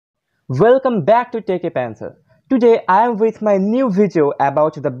Welcome back to Techy Panther. Today I am with my new video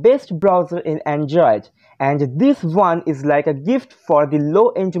about the best browser in Android, and this one is like a gift for the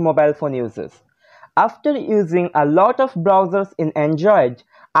low-end mobile phone users. After using a lot of browsers in Android,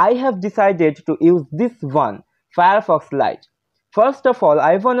 I have decided to use this one, Firefox Lite. First of all,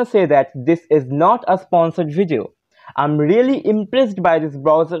 I wanna say that this is not a sponsored video. I'm really impressed by this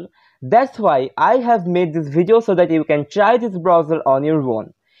browser. That's why I have made this video so that you can try this browser on your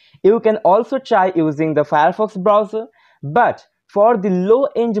own. You can also try using the Firefox browser, but for the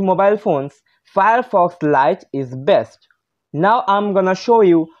low-end mobile phones, Firefox Lite is best. Now I'm gonna show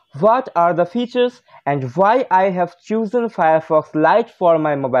you what are the features and why I have chosen Firefox Lite for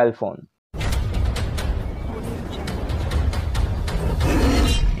my mobile phone.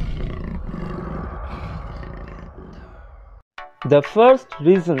 The first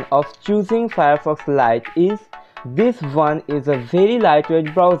reason of choosing Firefox Lite is this one is a very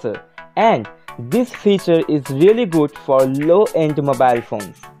lightweight browser, and this feature is really good for low-end mobile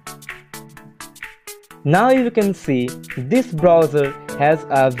phones. Now you can see this browser has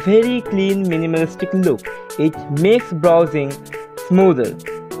a very clean minimalistic look. It makes browsing smoother.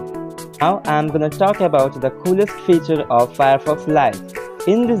 Now I'm gonna talk about the coolest feature of Firefox Lite.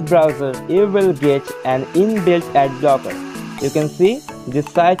 In this browser you will get an inbuilt ad blocker. You can see this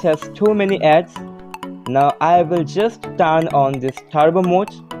site has too many ads. Now I will just turn on this turbo mode.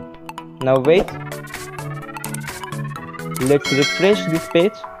 Now wait. Let's refresh this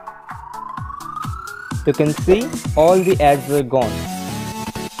page. You can see all the ads are gone.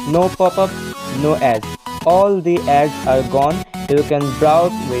 No pop-up, no ads. All the ads are gone. You can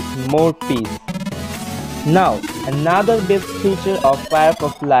browse with more peace. Now another best feature of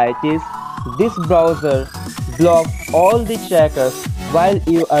Firefox Lite is this browser blocks all the trackers while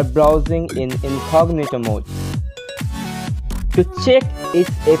you are browsing in incognito mode. To check its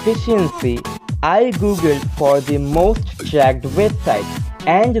efficiency, I googled for the most tracked website,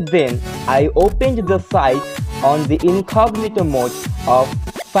 and then I opened the site on the incognito mode of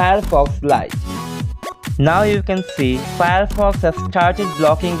Firefox Lite. Now you can see Firefox has started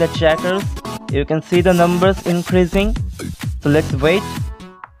blocking the trackers. You can see the numbers increasing. So let's wait.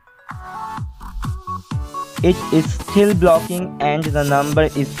 It is still blocking and the number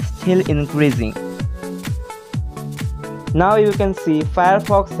is still increasing. Now you can see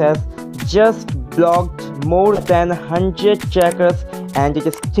Firefox has just blocked more than 100 trackers and it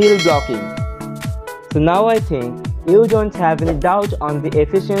is still blocking. So now I think you don't have any doubt on the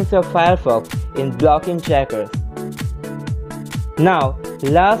efficiency of Firefox in blocking trackers. Now,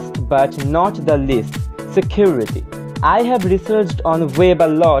 last but not the least, security. I have researched on web a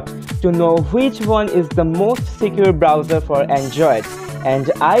lot to know which one is the most secure browser for Android,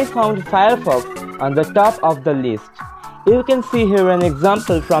 and I found Firefox on the top of the list. You can see here an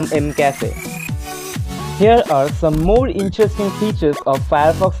example from Mcafe. Here are some more interesting features of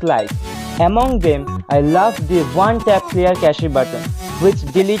Firefox Lite. Among them, I love the one-tap clear cache button, which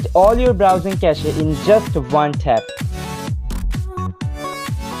deletes all your browsing cache in just one tap.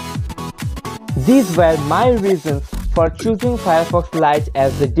 These were my reasons for choosing Firefox Lite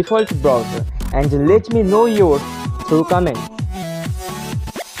as the default browser, and let me know yours through comments.